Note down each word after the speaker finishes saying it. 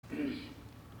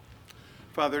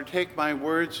Father, take my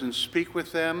words and speak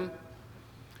with them.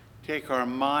 Take our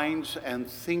minds and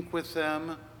think with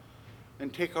them.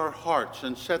 And take our hearts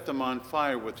and set them on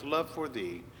fire with love for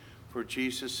thee, for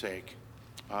Jesus' sake.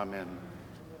 Amen.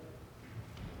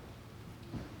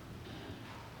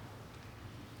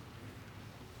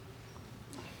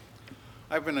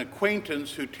 I have an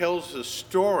acquaintance who tells a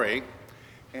story,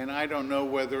 and I don't know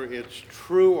whether it's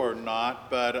true or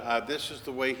not, but this is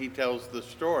the way he tells the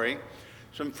story.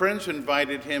 Some friends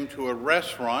invited him to a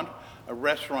restaurant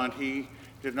he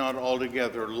did not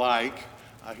altogether like.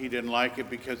 He didn't like it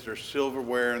because their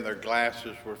silverware and their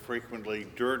glasses were frequently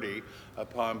dirty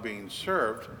upon being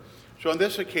served. So on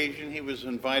this occasion, he was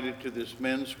invited to this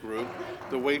men's group.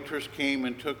 The waitress came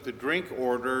and took the drink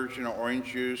orders,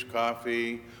 orange juice,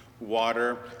 coffee,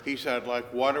 water. He said, I'd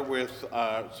like water with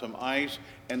some ice,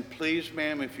 and please,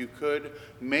 ma'am, if you could,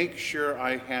 make sure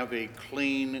I have a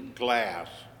clean glass.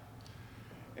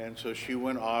 And so she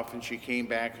went off and she came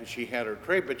back and she had her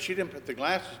tray, but she didn't put the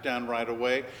glasses down right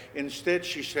away. Instead,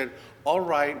 she said, all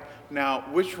right, now,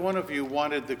 which one of you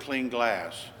wanted the clean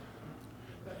glass?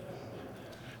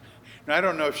 Now, I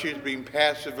don't know if she's being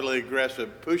passively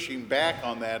aggressive, pushing back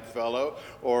on that fellow,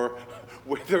 or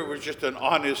whether it was just an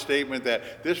honest statement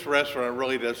that this restaurant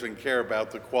really doesn't care about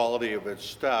the quality of its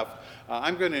stuff.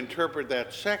 I'm going to interpret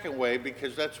that second way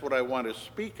because that's what I want to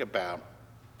speak about.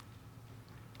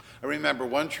 I remember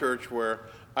one church where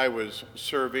I was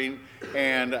serving,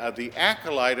 and the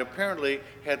acolyte apparently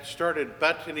had started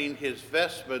buttoning his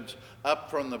vestments up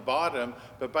from the bottom,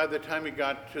 but by the time he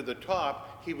got to the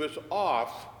top, he was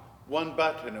off one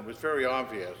button. It was very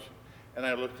obvious. And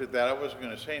I looked at that. I wasn't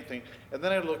going to say anything. And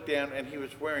then I looked down, and he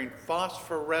was wearing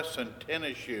phosphorescent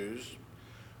tennis shoes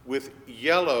with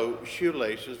yellow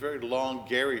shoelaces, very long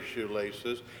Gary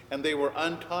shoelaces, and they were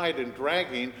untied and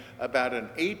dragging about an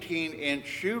 18-inch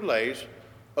shoelace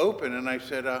open. And I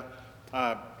said,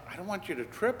 I don't want you to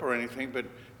trip or anything, but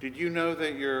did you know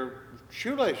that your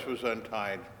shoelace was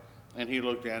untied? And he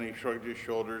looked down, he shrugged his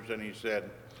shoulders, and he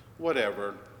said,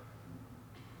 whatever.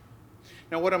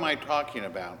 Now, what am I talking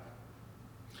about?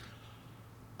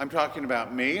 I'm talking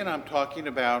about me, and I'm talking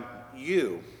about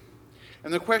you.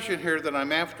 And the question here that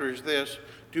I'm after is this: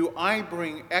 do I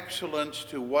bring excellence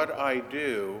to what I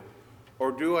do,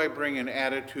 or do I bring an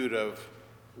attitude of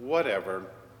whatever?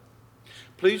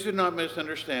 Please do not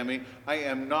misunderstand me. I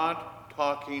am not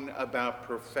talking about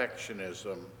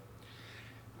perfectionism.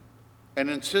 An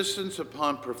insistence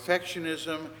upon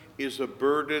perfectionism is a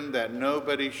burden that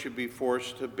nobody should be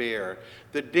forced to bear.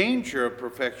 The danger of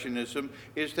perfectionism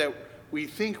is that we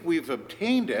think we've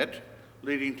obtained it,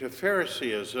 leading to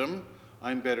Phariseeism,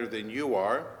 I'm better than you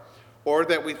are, or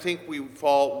that we think we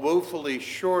fall woefully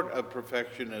short of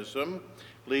perfectionism,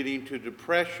 leading to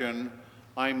depression,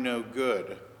 I'm no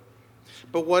good.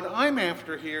 But what I'm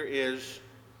after here is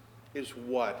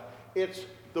what? It's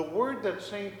the word that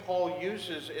St. Paul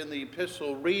uses in the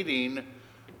epistle reading,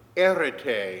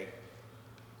 arete,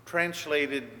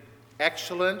 translated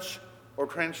excellence, or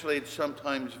translated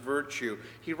sometimes virtue.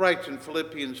 He writes in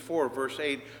Philippians 4, verse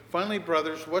 8, finally,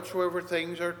 brothers, whatsoever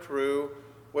things are true,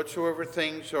 whatsoever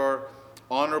things are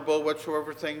honorable,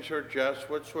 whatsoever things are just,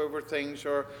 whatsoever things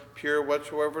are pure,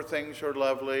 whatsoever things are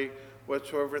lovely,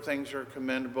 whatsoever things are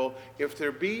commendable, if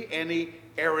there be any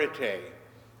arete,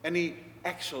 any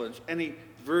excellence, any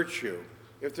virtue,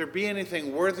 if there be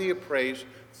anything worthy of praise,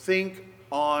 think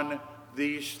on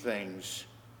these things.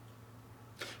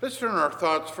 Let's turn our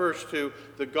thoughts first to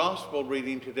the gospel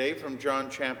reading today from John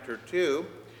chapter 2.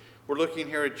 We're looking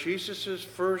here at Jesus'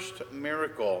 first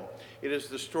miracle. It is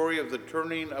the story of the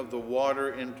turning of the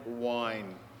water into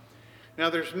wine. Now,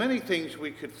 there's many things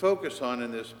we could focus on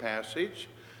in this passage.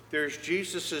 There's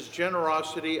Jesus'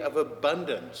 generosity of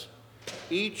abundance.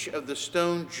 Each of the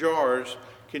stone jars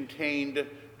contained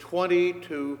 20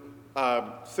 to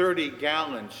 30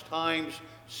 gallons times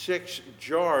 6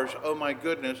 jars. Oh my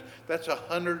goodness, that's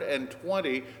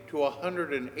 120 to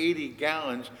 180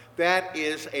 gallons. That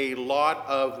is a lot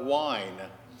of wine.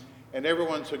 And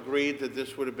everyone's agreed that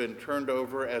this would have been turned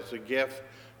over as a gift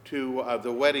to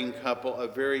the wedding couple, a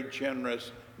very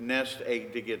generous nest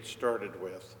egg to get started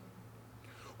with.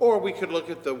 Or we could look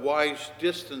at the wise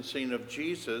distancing of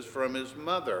Jesus from his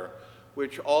mother,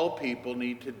 which all people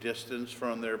need to distance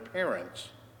from their parents.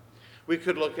 We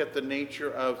could look at the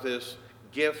nature of this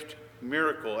gift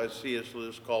miracle, as C.S.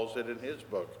 Lewis calls it in his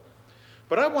book.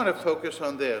 But I want to focus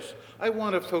on this. I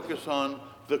want to focus on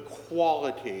the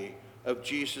quality of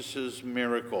Jesus'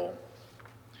 miracle.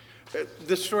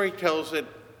 The story tells it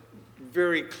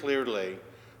very clearly.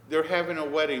 They're having a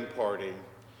wedding party.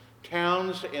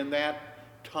 Towns in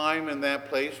that time in that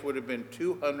place would have been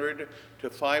 200 to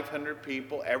 500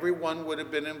 people. Everyone would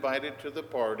have been invited to the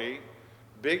party.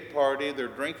 Big party, they're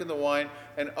drinking the wine,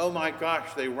 and oh my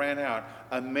gosh, they ran out.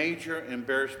 A major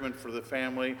embarrassment for the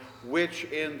family, which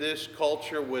in this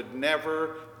culture would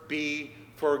never be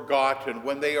forgotten.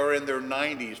 When they are in their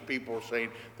 90s, people are saying,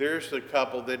 there's the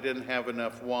couple that didn't have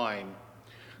enough wine.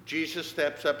 Jesus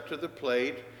steps up to the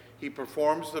plate. He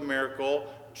performs the miracle,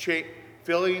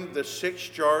 filling the 6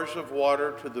 jars of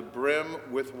water to the brim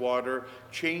with water,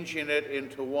 changing it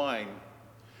into wine.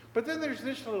 But then there's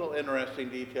this little interesting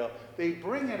detail. They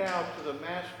bring it out to the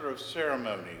master of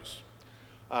ceremonies.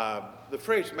 The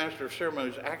phrase master of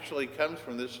ceremonies actually comes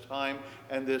from this time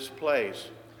and this place.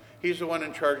 He's the one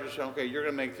in charge of saying, okay, you're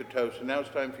going to make the toast, and now it's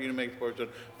time for you to make the portion.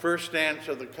 First dance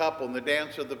of the couple and the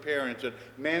dance of the parents, and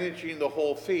managing the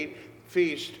whole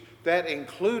feast. That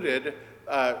included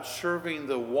serving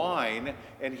the wine.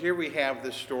 And here we have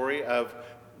the story of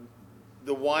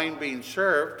the wine being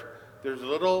served. There's a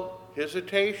little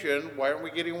hesitation. Why aren't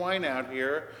we getting wine out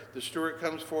here? The steward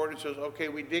comes forward and says, okay,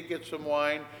 we did get some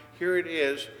wine. Here it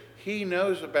is. He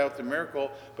knows about the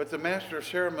miracle, but the master of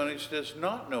ceremonies does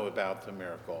not know about the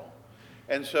miracle.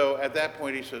 And so at that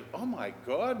point he says, oh my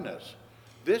goodness,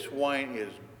 this wine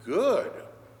is good.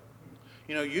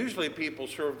 You know, usually people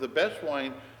serve the best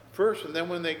wine first, and then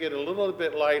when they get a little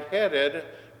bit lightheaded,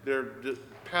 their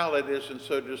palate isn't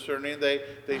so discerning, they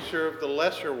serve the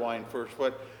lesser wine first.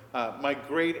 My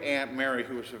great Aunt Mary,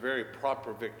 who was a very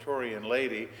proper Victorian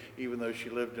lady, even though she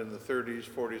lived in the 30s,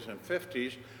 40s, and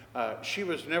 50s, she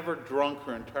was never drunk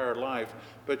her entire life,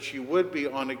 but she would be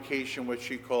on occasion what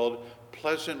she called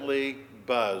pleasantly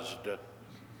buzzed.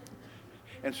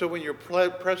 And so when you're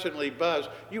pleasantly buzzed,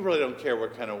 you really don't care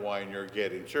what kind of wine you're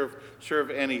getting. Serve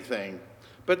anything.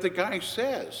 But the guy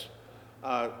says,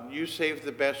 you saved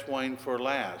the best wine for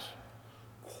last.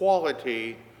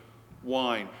 Quality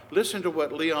wine. Listen to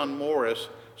what Leon Morris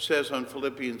says on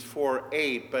Philippians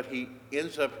 4:8, but he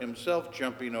ends up himself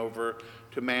jumping over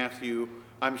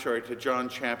to John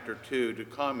chapter 2 to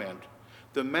comment.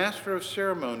 The master of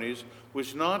ceremonies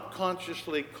was not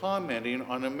consciously commenting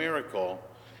on a miracle.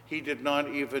 He did not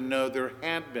even know there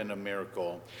had been a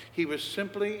miracle. He was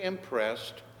simply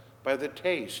impressed by the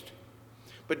taste.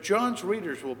 But John's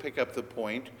readers will pick up the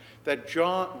point that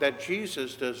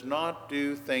Jesus does not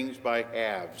do things by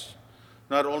halves.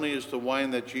 Not only is the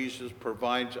wine that Jesus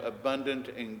provides abundant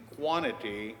in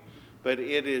quantity, but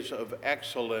it is of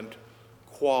excellent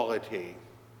quality.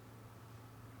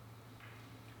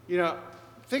 You know,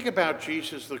 think about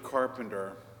Jesus the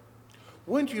carpenter.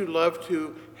 Wouldn't you love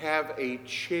to have a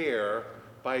chair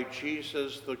by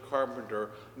Jesus the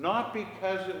carpenter? Not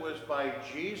because it was by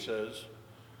Jesus,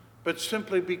 but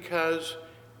simply because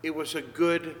it was a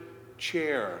good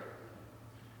chair.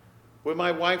 When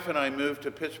my wife and I moved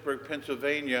to Pittsburgh,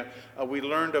 Pennsylvania, we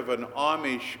learned of an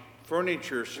Amish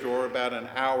furniture store about an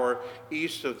hour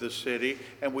east of the city,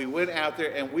 and we went out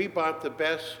there and we bought the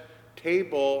best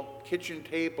kitchen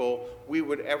table we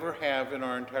would ever have in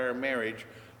our entire marriage.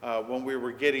 When we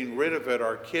were getting rid of it,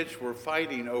 our kids were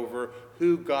fighting over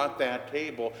who got that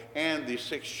table and the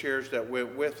 6 chairs that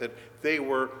went with it. They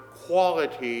were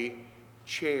quality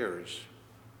chairs.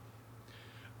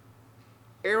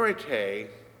 Arete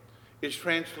is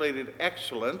translated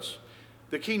excellence.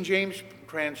 The King James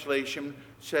translation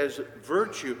says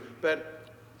virtue, but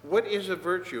what is a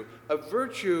virtue? A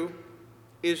virtue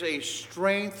is a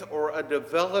strength or a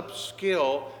developed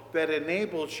skill that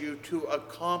enables you to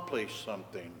accomplish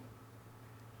something.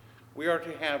 We are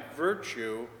to have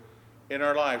virtue in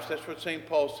our lives. That's what St.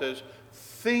 Paul says.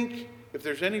 Think, if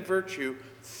there's any virtue,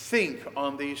 think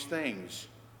on these things.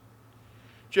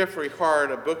 Jeffrey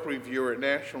Hart, a book reviewer at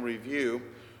National Review,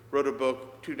 wrote a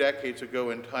book 2 decades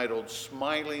ago entitled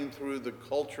Smiling Through the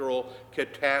Cultural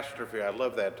Catastrophe. I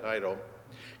love that title.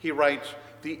 He writes,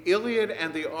 the Iliad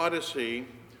and the Odyssey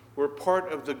were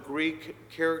part of the Greek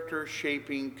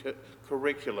character-shaping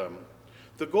curriculum.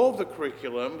 The goal of the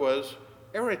curriculum was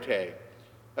arete,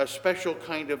 a special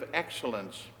kind of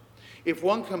excellence. If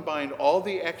one combined all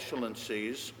the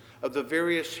excellencies of the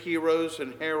various heroes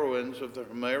and heroines of the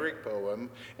Homeric poem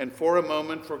and for a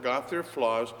moment forgot their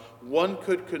flaws, one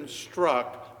could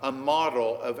construct a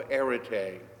model of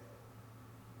arete.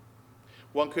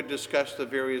 One could discuss the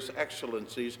various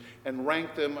excellencies and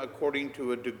rank them according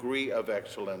to a degree of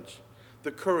excellence.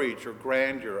 The courage or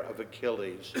grandeur of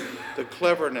Achilles, the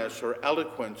cleverness or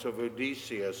eloquence of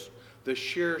Odysseus, the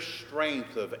sheer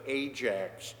strength of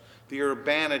Ajax, the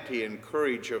urbanity and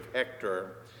courage of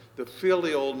Hector, the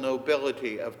filial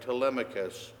nobility of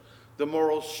Telemachus, the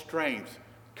moral strength,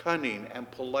 cunning, and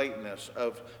politeness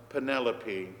of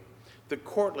Penelope, the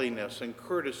courtliness and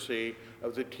courtesy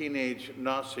of the teenage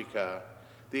Nausicaa,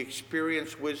 the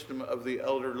experienced wisdom of the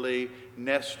elderly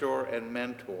Nestor and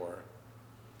Mentor.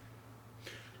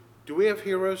 Do we have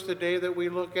heroes today that we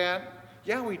look at?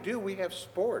 Yeah, we do. We have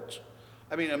sports.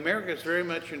 I mean, America's very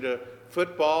much into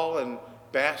football and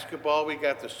basketball. We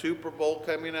got the Super Bowl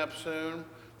coming up soon.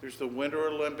 There's the Winter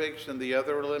Olympics and the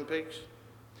other Olympics.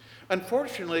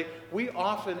 Unfortunately, we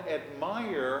often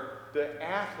admire the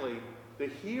athlete, the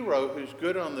hero who's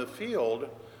good on the field,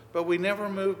 but we never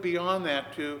move beyond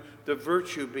that to the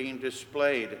virtue being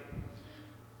displayed.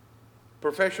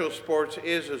 Professional sports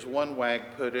is, as one wag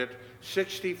put it,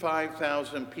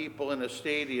 65,000 people in a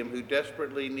stadium who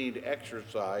desperately need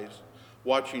exercise,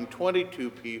 watching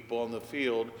 22 people on the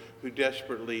field who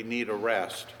desperately need a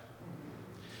rest.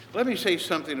 Let me say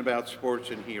something about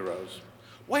sports and heroes.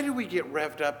 Why do we get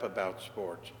revved up about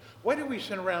sports? Why do we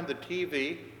sit around the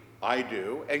TV, I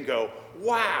do, and go,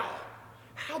 wow,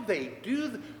 how'd they do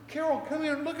that? Carol, come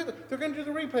here and look at it. They're going to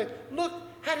do the replay. Look,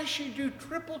 how does she do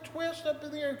triple twist up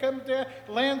in the air, comes down,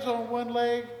 lands on one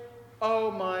leg?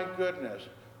 Oh my goodness.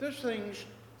 Those things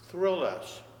thrill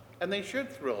us, and they should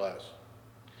thrill us,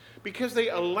 because they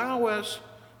allow us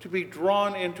to be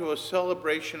drawn into a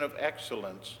celebration of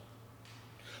excellence.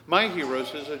 My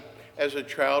heroes as a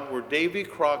child were Davy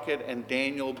Crockett and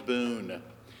Daniel Boone.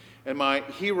 And my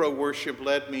hero worship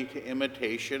led me to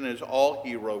imitation, as all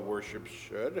hero worship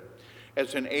should.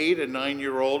 As an 8 and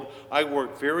 9-year-old, I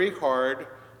worked very hard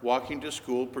walking to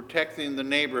school, protecting the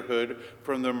neighborhood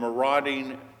from the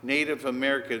marauding Native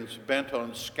Americans bent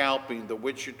on scalping the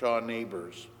Wichita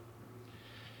neighbors.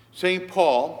 St.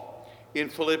 Paul, in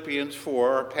Philippians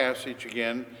 4, our passage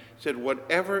again, said,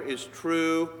 whatever is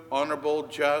true, honorable,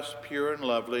 just, pure, and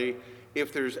lovely,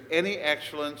 if there's any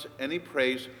excellence, any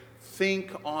praise,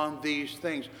 think on these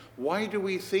things. Why do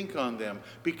we think on them?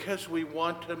 Because we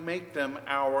want to make them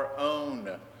our own.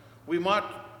 We might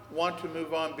want to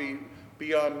move on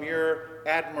beyond mere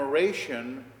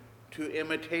admiration to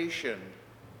imitation.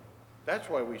 That's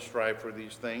why we strive for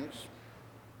these things.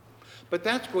 But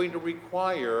that's going to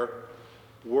require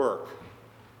work.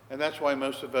 And that's why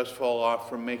most of us fall off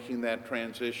from making that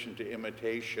transition to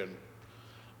imitation.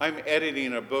 I'm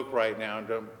editing a book right now, and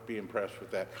don't be impressed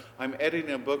with that. I'm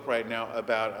editing a book right now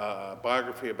about a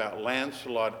biography about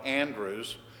Lancelot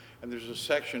Andrewes, and there's a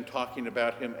section talking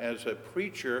about him as a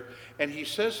preacher, and he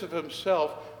says of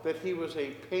himself that he was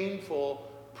a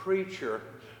painful preacher.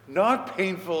 Not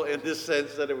painful in the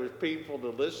sense that it was painful to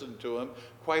listen to him,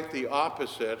 quite the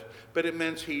opposite, but it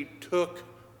meant he took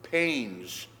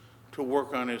pains to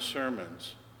work on his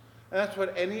sermons. And that's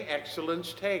what any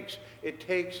excellence takes. It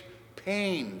takes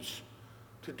pains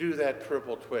to do that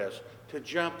triple twist, to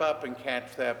jump up and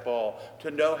catch that ball,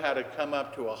 to know how to come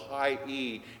up to a high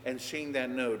E and sing that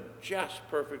note just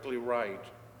perfectly right.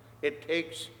 It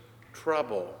takes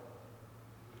trouble.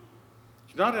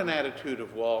 It's not an attitude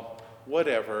of, well,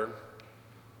 whatever,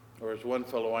 or as one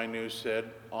fellow I knew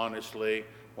said, honestly,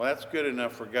 well, that's good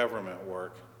enough for government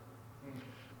work.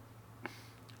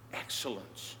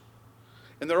 Excellence.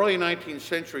 In the early 19th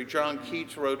century, John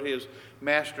Keats wrote his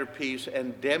masterpiece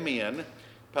Endymion,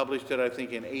 published it, I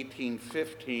think, in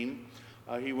 1815.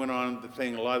 He went on the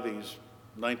thing a lot of these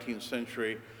 19th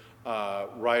century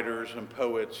writers and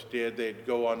poets did. They'd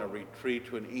go on a retreat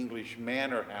to an English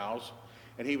manor house,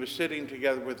 and he was sitting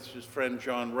together with his friend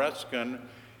John Ruskin,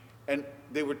 and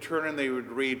they would turn and they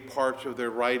would read parts of their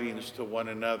writings to one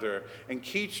another. And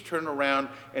Keats turned around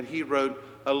and he wrote,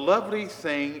 "A lovely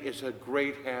thing is a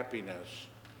great happiness."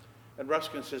 And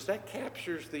Ruskin says, that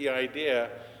captures the idea,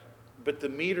 but the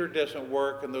meter doesn't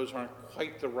work and those aren't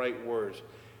quite the right words.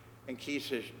 And Keats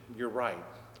says, you're right.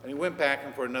 And he went back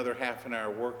and for another half an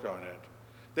hour worked on it.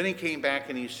 Then he came back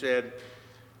and he said,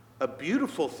 a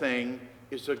beautiful thing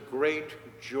is a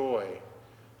great joy.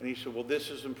 And he said, well,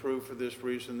 this is improved for this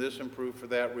reason, this improved for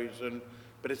that reason,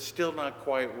 but it's still not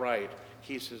quite right.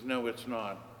 He says, no, it's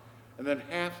not. And then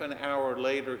half an hour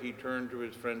later, he turned to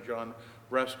his friend John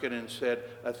Ruskin and said,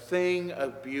 a thing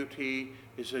of beauty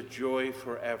is a joy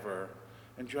forever.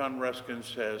 And John Ruskin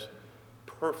says,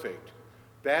 perfect.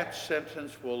 That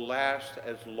sentence will last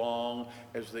as long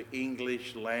as the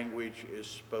English language is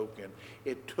spoken.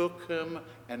 It took him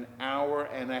an hour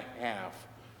and a half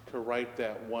to write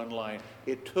that one line.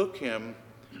 It took him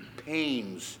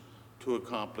pains to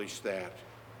accomplish that.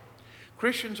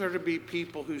 Christians are to be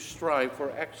people who strive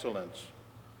for excellence.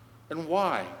 And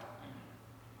why?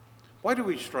 Why do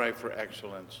we strive for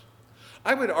excellence?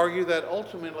 I would argue that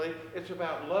ultimately it's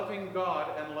about loving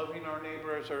God and loving our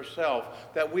neighbor as ourselves,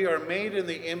 that we are made in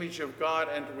the image of God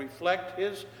and to reflect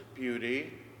his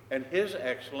beauty, and his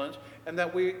excellence, and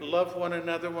that we love one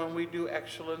another when we do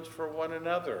excellence for one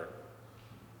another.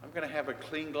 I'm going to have a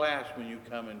clean glass when you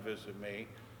come and visit me.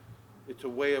 It's a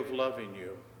way of loving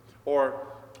you. Or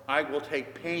I will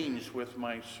take pains with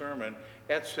my sermon,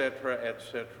 etc.,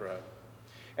 etc.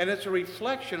 And it's a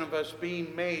reflection of us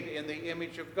being made in the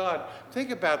image of God.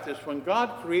 Think about this. When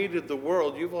God created the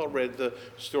world, you've all read the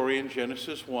story in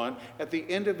Genesis 1. At the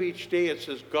end of each day, it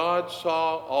says, God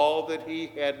saw all that he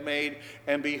had made,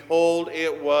 and behold,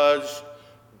 it was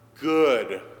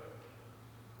good. It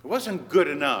wasn't good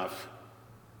enough.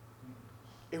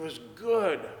 It was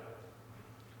good.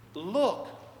 Look.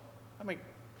 I mean,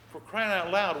 for crying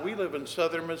out loud, we live in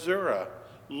southern Missouri.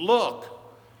 Look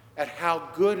at how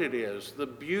good it is, the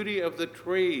beauty of the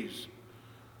trees,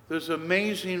 those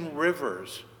amazing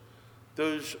rivers,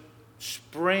 those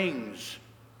springs,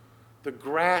 the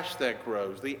grass that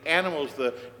grows, the animals,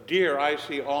 the deer I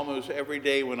see almost every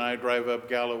day when I drive up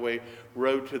Galloway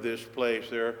Road to this place.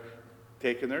 They're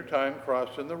taking their time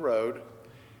crossing the road,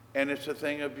 and it's a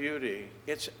thing of beauty.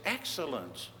 It's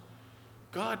excellence.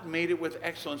 God made it with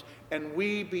excellence, and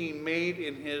we, being made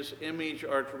in his image,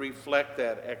 are to reflect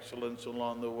that excellence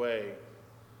along the way.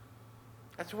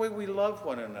 That's the way we love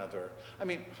one another. I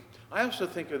mean, I also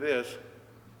think of this.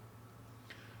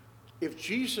 If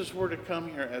Jesus were to come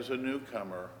here as a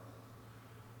newcomer,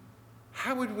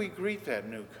 how would we greet that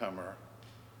newcomer?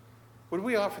 Would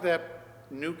we offer that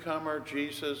newcomer,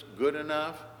 Jesus, good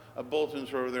enough?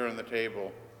 Bulletins are over there on the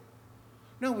table.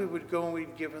 No, we would go and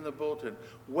we'd give him the bulletin.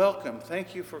 Welcome,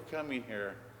 thank you for coming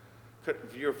here.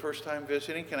 If you're first time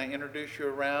visiting, can I introduce you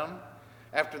around?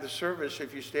 After the service,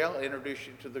 if you stay, I'll introduce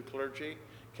you to the clergy.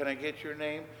 Can I get your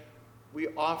name? We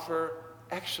offer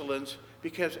excellence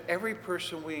because every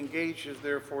person we engage is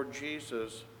there for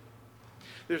Jesus.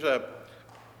 There's a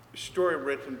story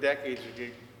written decades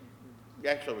ago.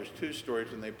 Actually, it was two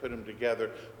stories and they put them together,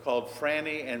 called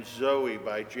Franny and Zoe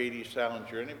by J.D.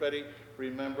 Salinger. Anybody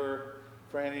remember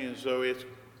Franny and Zoe?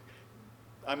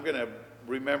 I'm going to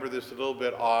remember this a little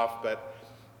bit off, but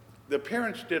the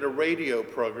parents did a radio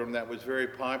program that was very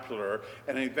popular,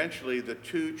 and eventually the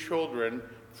two children,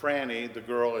 Franny, the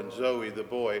girl, and Zoe, the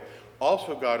boy,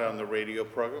 also got on the radio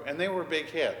program, and they were big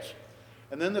hits.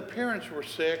 And then the parents were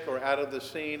sick or out of the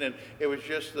scene, and it was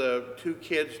just the two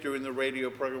kids doing the radio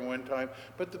program one time.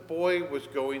 But the boy was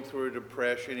going through a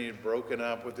depression. He had broken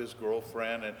up with his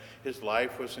girlfriend, and his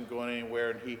life wasn't going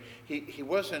anywhere. And he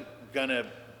wasn't going to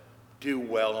do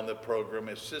well on the program.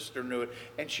 His sister knew it.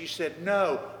 And she said,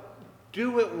 no,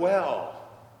 do it well.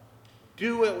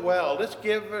 Do it well. Let's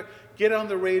get on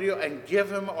the radio and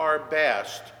give him our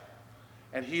best.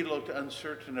 And he looked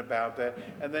uncertain about that.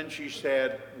 And then she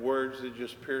said words that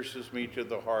just pierces me to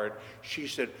the heart. She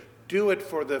said, do it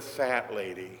for the fat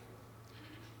lady.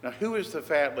 Now, who is the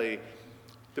fat lady?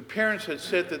 The parents had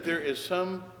said that there is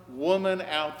some woman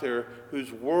out there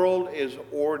whose world is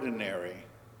ordinary.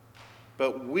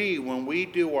 But when we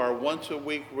do our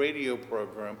once-a-week radio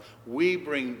program, we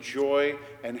bring joy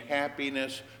and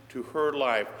happiness to her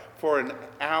life. For an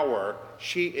hour,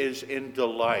 she is in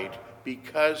delight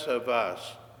because of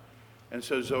us. And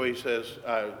so Zoe says,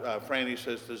 Franny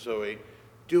says to Zoe,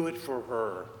 do it for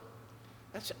her.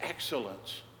 That's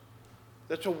excellence.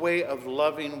 That's a way of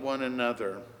loving one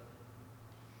another.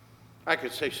 I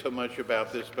could say so much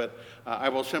about this, but I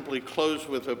will simply close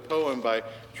with a poem by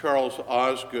Charles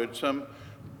Osgood. Some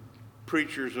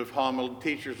teachers of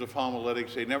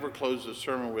homiletics, they never close a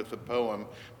sermon with a poem,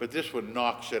 but this one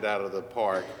knocks it out of the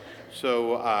park.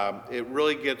 So it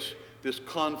really gets this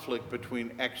conflict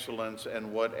between excellence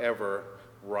and whatever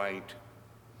right.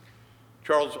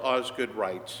 Charles Osgood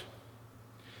writes,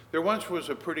 there once was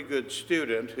a pretty good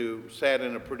student who sat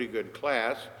in a pretty good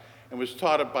class and was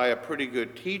taught by a pretty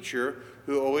good teacher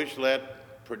who always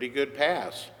let pretty good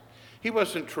pass. He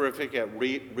wasn't terrific at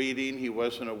reading, he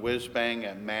wasn't a whiz-bang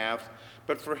at math,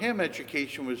 but for him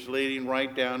education was leading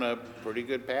right down a pretty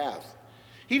good path.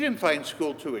 He didn't find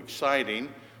school too exciting,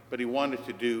 but he wanted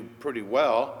to do pretty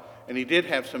well. And he did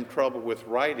have some trouble with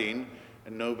writing,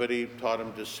 and nobody taught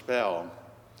him to spell.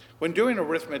 When doing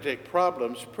arithmetic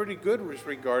problems, pretty good was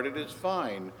regarded as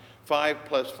fine. 5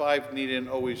 plus 5 needn't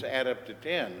always add up to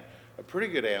 10. A pretty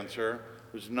good answer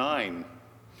was 9.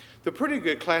 The pretty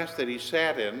good class that he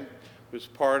sat in was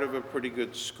part of a pretty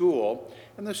good school,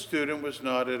 and the student was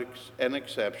not an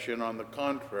exception. On the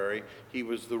contrary, he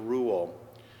was the rule.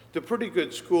 The pretty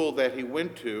good school that he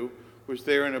went to was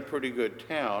there in a pretty good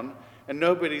town, and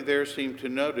nobody there seemed to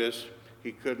notice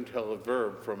he couldn't tell a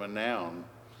verb from a noun.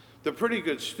 The pretty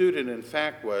good student, in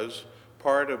fact, was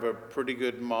part of a pretty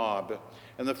good mob,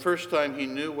 and the first time he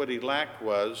knew what he lacked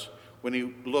was when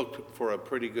he looked for a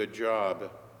pretty good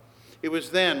job. It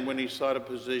was then, when he sought a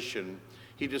position,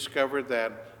 he discovered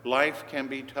that life can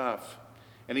be tough,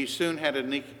 and he soon had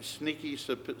a sneaky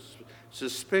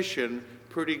suspicion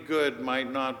pretty good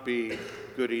might not be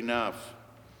good enough.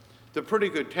 The pretty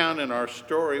good town in our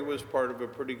story was part of a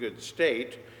pretty good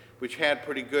state, which had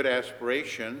pretty good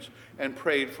aspirations and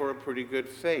prayed for a pretty good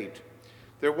fate.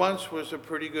 There once was a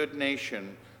pretty good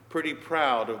nation, pretty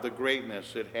proud of the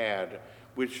greatness it had,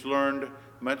 which learned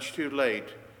much too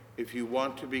late, if you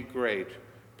want to be great,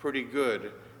 pretty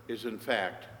good is in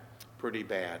fact pretty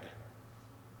bad.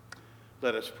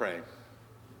 Let us pray.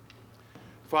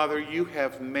 Father, you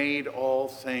have made all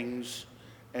things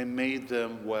and made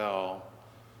them well.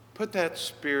 Put that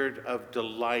spirit of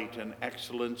delight and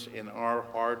excellence in our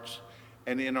hearts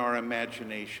and in our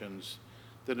imaginations,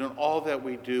 that in all that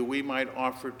we do, we might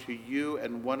offer to you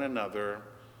and one another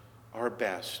our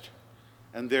best,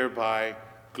 and thereby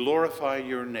glorify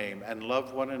your name and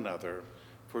love one another.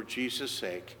 For Jesus'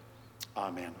 sake,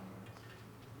 amen.